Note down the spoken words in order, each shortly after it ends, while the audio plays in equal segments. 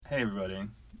Hey everybody,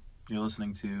 you're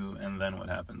listening to And Then What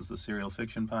Happens, the serial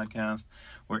fiction podcast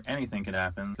where anything could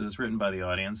happen because it's written by the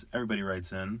audience. Everybody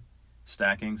writes in,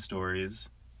 stacking stories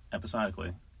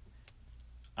episodically.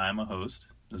 I'm a host.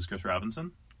 This is Chris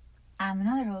Robinson. I'm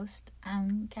another host.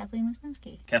 I'm Kathleen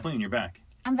Wisniewski. Kathleen, you're back.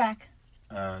 I'm back.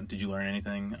 Did you learn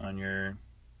anything on your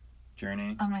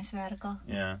journey? On my sabbatical.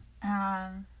 Yeah.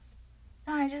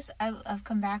 No, I've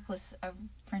come back with a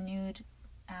renewed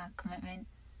commitment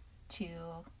to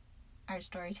our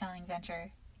storytelling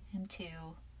venture and to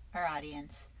our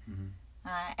audience. Mm-hmm.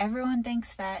 Everyone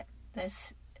thinks that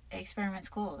this experiment's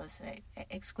cool, this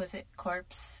exquisite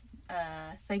corpse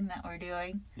thing that we're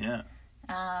doing. Yeah.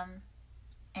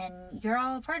 And you're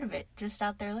all a part of it, just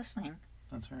out there listening.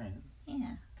 That's right.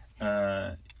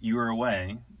 Yeah. You were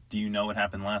away. Do you know what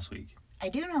happened last week? I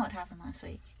do know what happened last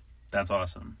week. That's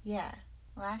awesome. Yeah.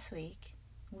 Last week,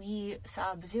 we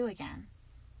saw Bazoo again,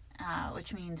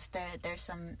 which means there's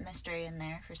some mystery in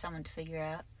there for someone to figure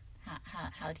out.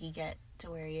 How'd he get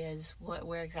to where he is?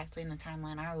 Where exactly in the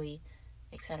timeline are we?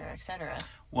 Et cetera, et cetera.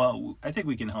 Well, I think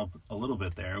we can help a little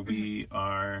bit there. Mm-hmm. We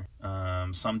are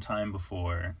some time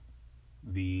before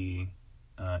the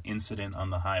incident on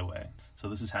the highway. So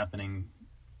this is happening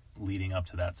leading up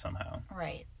to that somehow.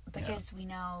 Right. Because we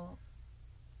know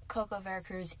Coco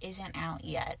Veracruz isn't out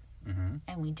yet. Mm-hmm.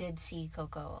 And we did see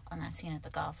Coco on that scene at the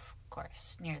golf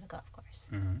course, near the golf course.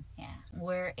 Mm-hmm. Yeah.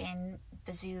 We're in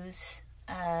Bazoo's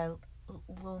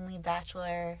lonely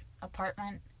bachelor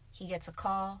apartment. He gets a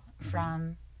call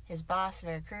from his boss,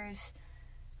 Veracruz.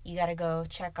 You gotta go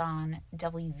check on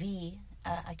WV,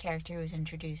 a character who was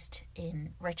introduced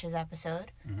in Rich's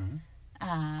episode.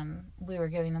 Mm-hmm. We were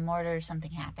giving them orders,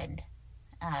 something happened.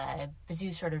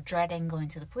 Bazoo sort of dreading going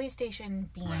to the police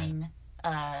station, being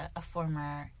a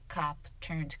former cop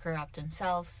turned corrupt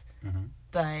himself,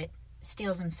 but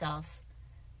steals himself,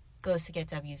 goes to get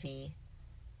WV,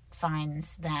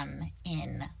 finds them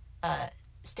in a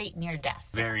state near death.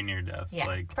 Very near death. Yeah,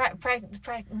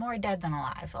 like more dead than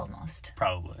alive, almost.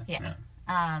 Probably. Yeah.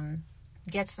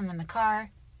 Gets them in the car,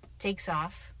 takes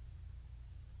off.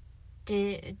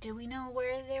 Do we know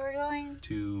where they were going?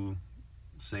 To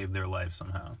save their life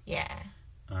somehow. Yeah.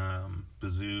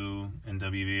 Bazoo and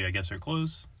WV, I guess, are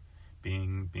close,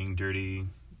 being dirty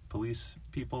police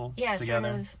people together. Sort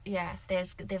of. Yeah,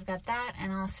 they've got that,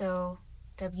 and also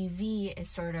WV is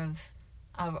sort of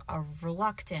a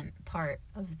reluctant part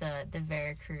of the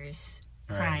Veracruz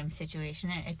crime situation.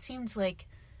 It seems like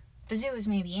Bazoo is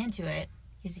maybe into it.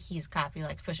 He's a cop. He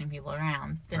likes pushing people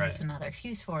around. This is another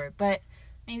excuse for it, but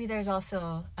maybe there's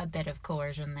also a bit of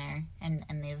coercion there, and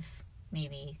they've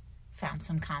maybe found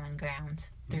some common ground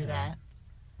through that.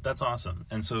 That's awesome.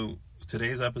 And so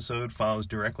today's episode follows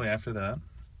directly after that.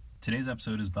 Today's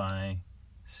episode is by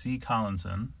C.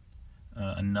 Collinson,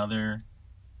 another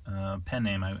pen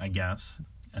name, I guess,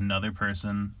 another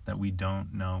person that we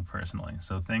don't know personally.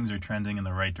 So things are trending in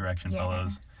the right direction,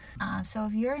 fellows. So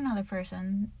if you're another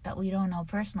person that we don't know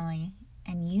personally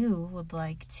and you would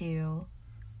like to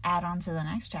add on to the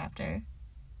next chapter,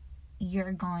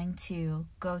 you're going to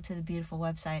go to the beautiful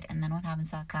website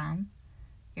andthenwhathappens.com.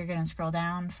 You're going to scroll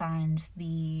down, find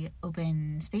the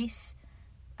open space,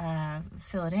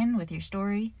 fill it in with your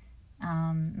story,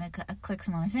 click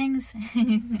some other things,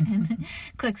 and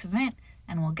click submit,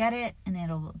 and we'll get it, and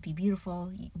it'll be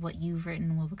beautiful. What you've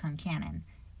written will become canon.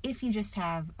 If you just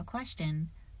have a question,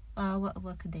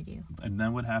 what could they do? And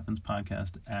then what happens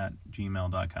podcast at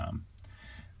gmail.com.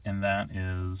 And that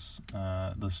is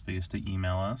the space to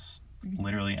email us.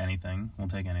 Literally anything. We'll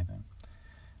take anything.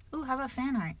 Ooh, how about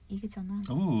fan art? You could send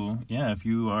that. Ooh, yeah, if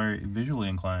you are visually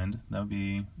inclined, that would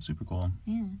be super cool.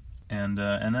 Yeah. And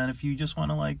then if you just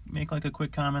want to make a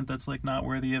quick comment that's not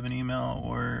worthy of an email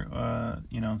or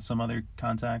some other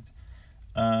contact,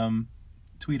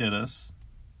 tweet at us.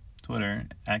 Twitter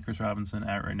at Chris Robinson,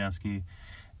 at Rudnesky,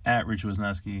 at Rich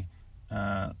Wisniewski.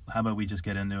 How about we just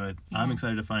get into it? Yeah. I'm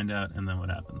excited to find out, and then what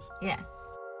happens. Yeah.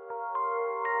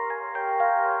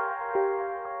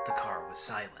 The car was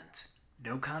silent.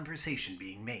 No conversation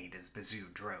being made as Bazoo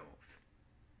drove.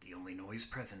 The only noise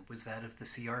present was that of the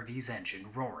CRV's engine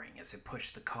roaring as it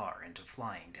pushed the car into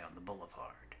flying down the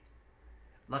boulevard.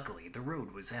 Luckily, the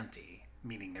road was empty,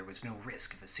 meaning there was no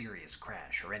risk of a serious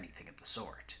crash or anything of the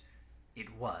sort.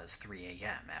 It was 3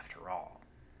 a.m. after all.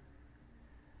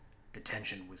 The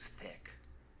tension was thick,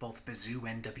 both Bazoo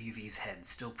and WV's heads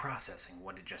still processing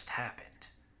what had just happened.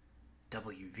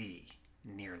 WV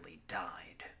nearly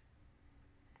died.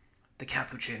 The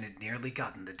Capuchin had nearly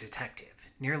gotten the detective,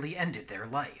 nearly ended their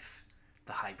life.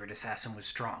 The hybrid assassin was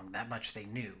strong, that much they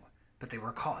knew, but they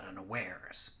were caught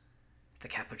unawares. The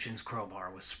Capuchin's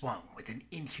crowbar was swung with an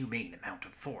inhumane amount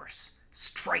of force,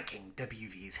 striking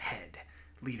WV's head,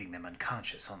 leaving them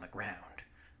unconscious on the ground,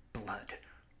 blood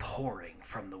pouring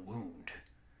from the wound.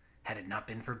 Had it not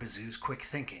been for Bazoo's quick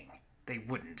thinking, they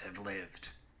wouldn't have lived.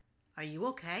 Are you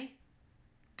okay?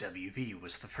 WV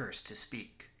was the first to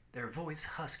speak, their voice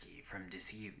husky from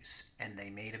disuse, and they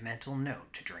made a mental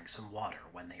note to drink some water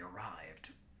when they arrived,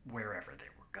 wherever they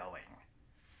were going.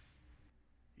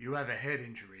 You have a head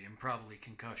injury and probably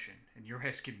concussion, and you're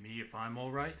asking me if I'm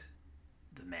all right?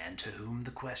 The man to whom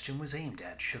the question was aimed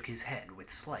at shook his head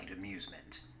with slight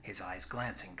amusement, his eyes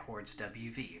glancing towards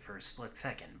WV for a split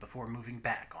second before moving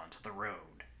back onto the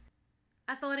road.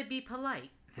 I thought it'd be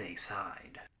polite. They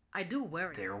sighed. I do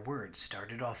worry. Their words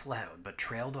started off loud but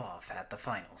trailed off at the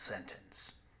final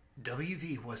sentence.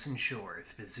 WV wasn't sure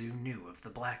if Bazoo knew of the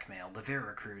blackmail the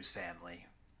Veracruz family,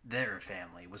 their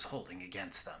family, was holding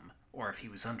against them, or if he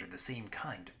was under the same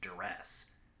kind of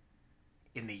duress.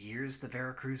 In the years the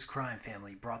Veracruz crime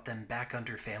family brought them back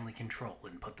under family control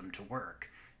and put them to work,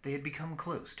 they had become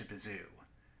close to Bazoo,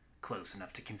 close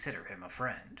enough to consider him a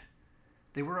friend.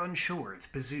 They were unsure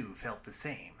if Bazoo felt the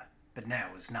same, but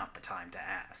now was not the time to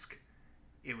ask.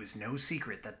 It was no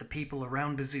secret that the people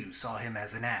around Bazoo saw him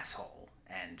as an asshole,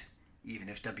 and, even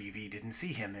if WV didn't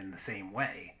see him in the same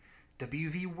way,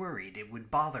 WV worried it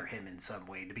would bother him in some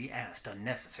way to be asked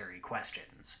unnecessary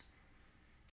questions.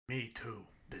 Me too.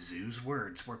 Bazoo's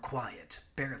words were quiet,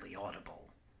 barely audible.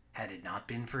 Had it not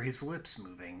been for his lips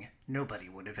moving, nobody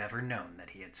would have ever known that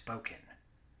he had spoken.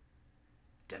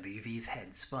 WV's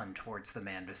head spun towards the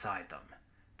man beside them.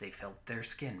 They felt their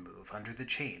skin move under the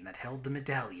chain that held the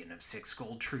medallion of 6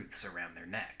 gold truths around their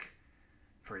neck.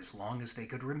 For as long as they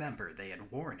could remember, they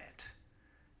had worn it.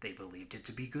 They believed it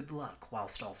to be good luck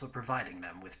whilst also providing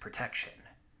them with protection.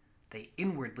 They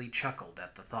inwardly chuckled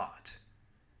at the thought.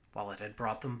 While it had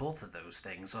brought them both of those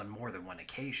things on more than one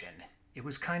occasion, it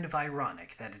was kind of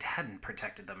ironic that it hadn't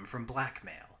protected them from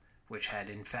blackmail, which had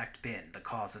in fact been the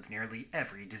cause of nearly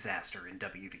every disaster in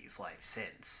WV's life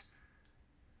since.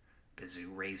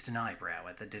 Bazoo raised an eyebrow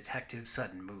at the detective's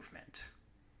sudden movement.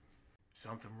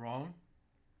 Something wrong?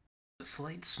 A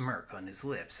slight smirk on his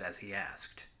lips as he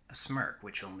asked, a smirk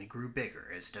which only grew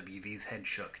bigger as WV's head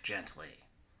shook gently.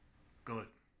 Good.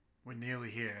 We're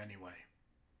nearly here anyway.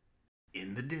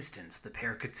 In the distance, the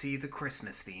pair could see the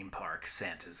Christmas theme park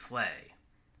Santa's sleigh.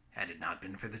 Had it not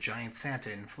been for the giant Santa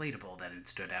inflatable that had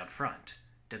stood out front,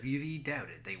 WV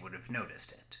doubted they would have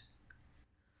noticed it.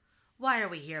 Why are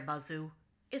we here, Bazoo?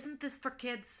 Isn't this for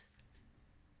kids?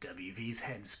 WV's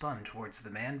head spun towards the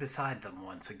man beside them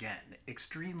once again,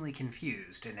 extremely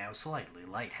confused and now slightly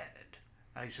lightheaded.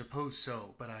 I suppose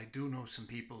so, but I do know some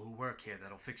people who work here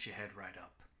that'll fix your head right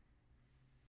up.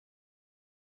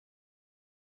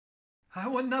 I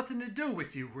want nothing to do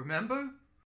with you, remember?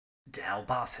 Dal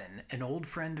Bosson, an old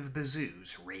friend of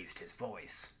Bazoo's, raised his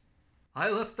voice. I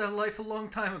left that life a long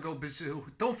time ago,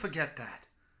 Bazoo. Don't forget that.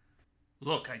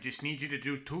 Look, I just need you to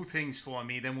do 2 things for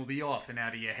me, then we'll be off and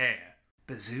out of your hair.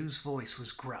 Bazoo's voice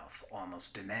was gruff,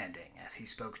 almost demanding, as he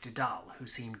spoke to Dal, who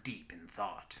seemed deep in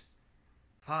thought.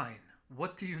 Fine.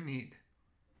 What do you need?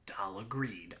 Dal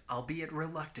agreed, albeit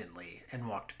reluctantly, and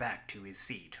walked back to his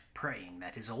seat, praying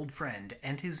that his old friend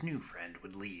and his new friend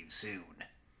would leave soon.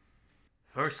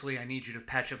 Firstly, I need you to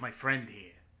patch up my friend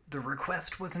here. The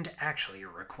request wasn't actually a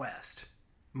request.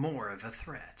 More of a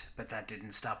threat, but that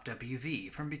didn't stop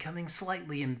WV from becoming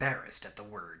slightly embarrassed at the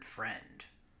word friend.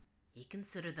 You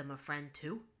consider them a friend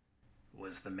too?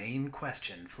 Was the main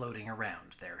question floating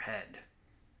around their head.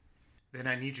 Then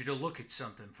I need you to look at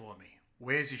something for me.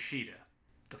 Where's Ishida?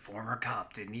 The former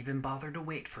cop didn't even bother to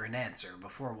wait for an answer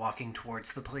before walking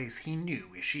towards the place he knew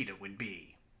Ishida would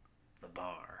be. The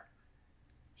bar.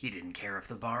 He didn't care if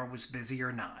the bar was busy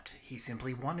or not. He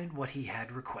simply wanted what he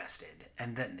had requested,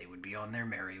 and then they would be on their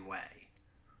merry way.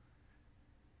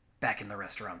 Back in the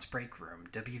restaurant's break room,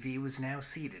 WV was now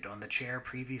seated on the chair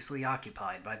previously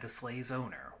occupied by the sleigh's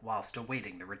owner whilst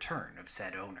awaiting the return of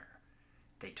said owner.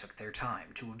 They took their time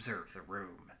to observe the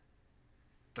room.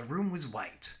 The room was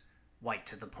white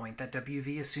to the point that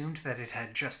WV assumed that it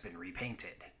had just been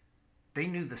repainted. They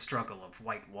knew the struggle of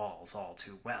white walls all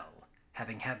too well,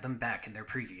 having had them back in their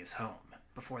previous home,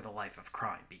 before the life of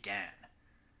crime began.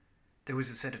 There was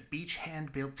a set of beach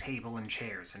hand-built table and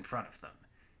chairs in front of them,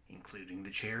 including the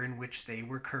chair in which they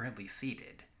were currently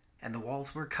seated, and the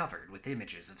walls were covered with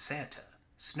images of Santa,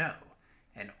 snow,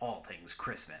 and all things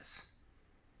Christmas.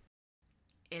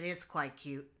 It is quite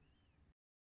cute.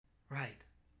 Right.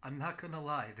 I'm not gonna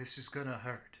lie, this is gonna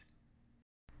hurt.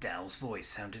 Dal's voice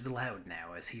sounded loud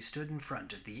now as he stood in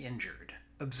front of the injured,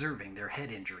 observing their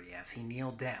head injury as he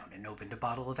kneeled down and opened a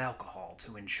bottle of alcohol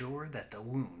to ensure that the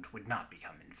wound would not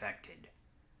become infected.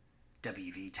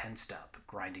 WV tensed up,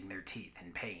 grinding their teeth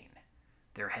in pain.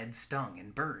 Their heads stung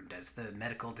and burned as the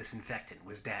medical disinfectant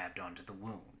was dabbed onto the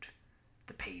wound.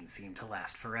 The pain seemed to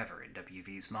last forever in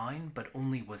WV's mind, but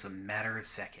only was a matter of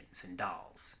seconds in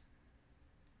Dahl's.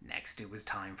 Next, it was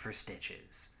time for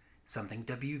stitches, something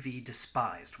WV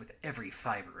despised with every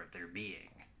fiber of their being.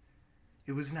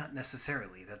 It was not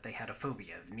necessarily that they had a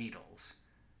phobia of needles.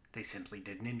 They simply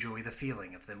didn't enjoy the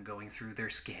feeling of them going through their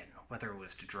skin, whether it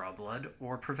was to draw blood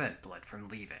or prevent blood from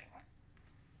leaving.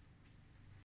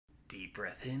 Deep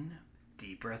breath in,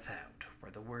 deep breath out were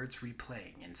the words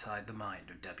replaying inside the mind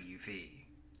of WV,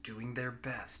 doing their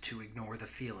best to ignore the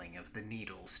feeling of the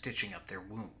needles stitching up their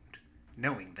wound,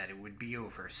 knowing that it would be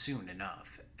over soon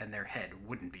enough and their head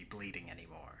wouldn't be bleeding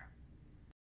anymore.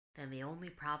 Then the only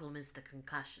problem is the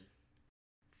concussion.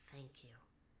 Thank you.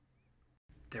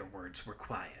 Their words were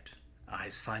quiet,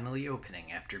 eyes finally opening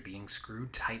after being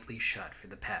screwed tightly shut for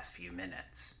the past few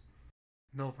minutes.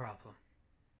 No problem.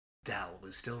 Dahl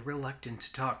was still reluctant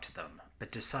to talk to them,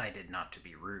 but decided not to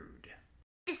be rude.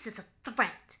 This is a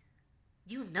threat.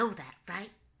 You know that,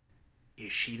 right?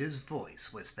 Ishida's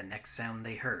voice was the next sound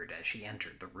they heard as she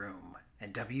entered the room,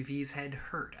 and WV's head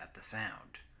hurt at the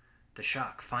sound, the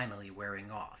shock finally wearing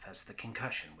off as the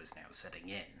concussion was now setting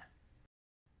in.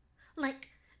 Like,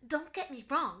 don't get me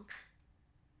wrong.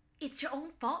 It's your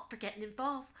own fault for getting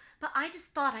involved, but I just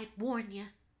thought I'd warn you.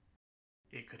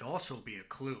 It could also be a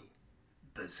clue.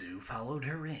 Bazoo followed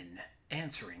her in,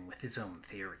 answering with his own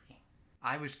theory.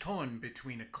 I was torn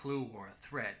between a clue or a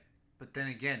threat, but then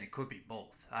again it could be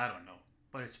both. I don't know,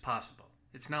 but it's possible.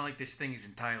 It's not like this thing is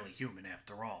entirely human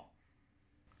after all.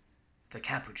 The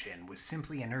Capuchin was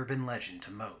simply an urban legend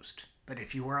to most, but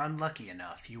if you were unlucky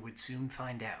enough, you would soon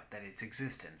find out that its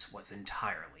existence was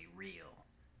entirely real.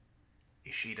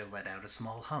 Ishida let out a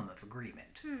small hum of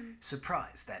agreement,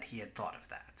 surprised that he had thought of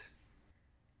that.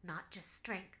 Not just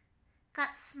strength.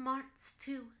 Got smarts,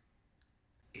 too.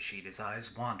 Ishida's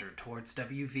eyes wandered towards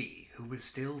WV, who was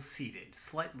still seated,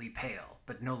 slightly pale,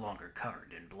 but no longer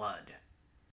covered in blood.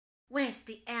 Where's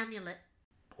the amulet?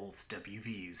 Both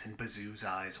WV's and Bazoo's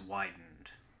eyes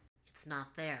widened. It's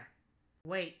not there.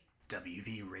 Wait.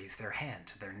 WV raised their hand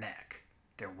to their neck.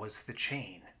 There was the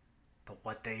chain, but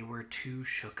what they were too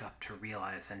shook up to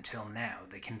realize until now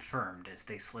they confirmed as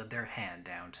they slid their hand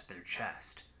down to their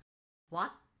chest.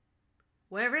 What?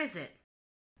 Where is it?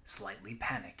 Slightly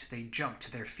panicked, they jumped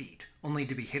to their feet, only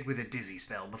to be hit with a dizzy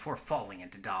spell before falling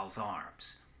into Dahl's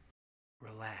arms.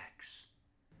 Relax.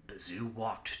 Bazoo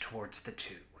walked towards the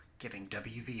two, giving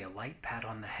WV a light pat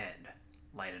on the head,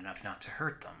 light enough not to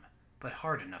hurt them, but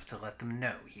hard enough to let them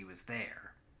know he was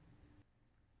there.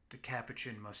 The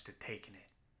Capuchin must have taken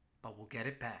it, but we'll get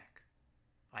it back.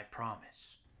 I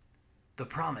promise. The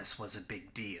promise was a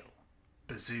big deal.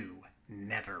 Bazoo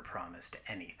never promised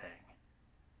anything.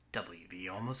 WV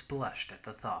almost blushed at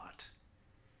the thought.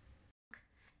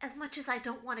 As much as I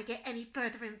don't want to get any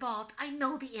further involved, I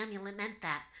know the amulet meant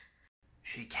that.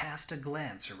 She cast a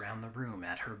glance around the room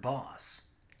at her boss,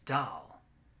 Dahl,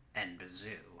 and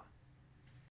Bazoo.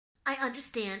 I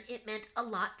understand it meant a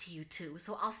lot to you two,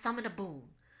 so I'll summon a boon.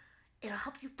 It'll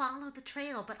help you follow the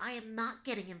trail, but I am not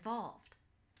getting involved.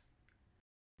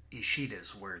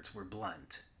 Ishida's words were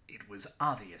blunt. It was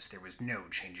obvious there was no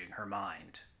changing her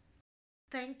mind.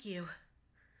 Thank you.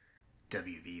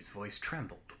 WV's voice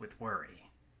trembled with worry.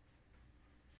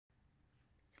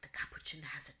 If the Capuchin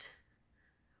has it,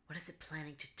 what is it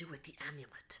planning to do with the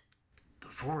amulet? The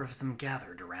four of them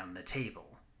gathered around the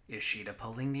table, Ishida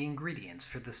pulling the ingredients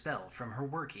for the spell from her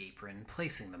work apron,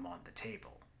 placing them on the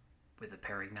table. With a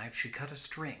paring knife, she cut a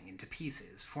string into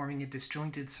pieces, forming a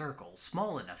disjointed circle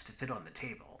small enough to fit on the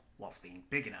table, whilst being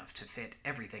big enough to fit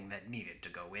everything that needed to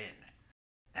go in.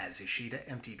 As Ishida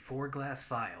emptied 4 glass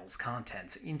vials'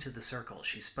 contents into the circle,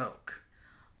 she spoke.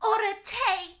 Ora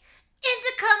te,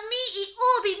 indica mihi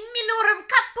ubi minorum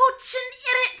capuchin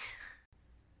irit.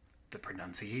 The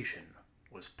pronunciation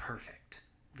was perfect,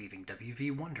 leaving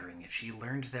WV wondering if she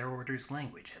learned their order's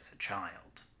language as a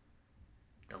child.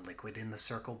 The liquid in the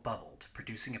circle bubbled,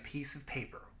 producing a piece of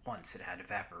paper once it had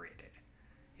evaporated.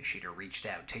 Ishida reached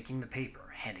out, taking the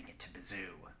paper, handing it to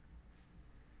Bazoo.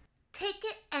 Take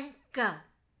it and go.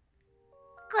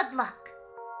 Good luck.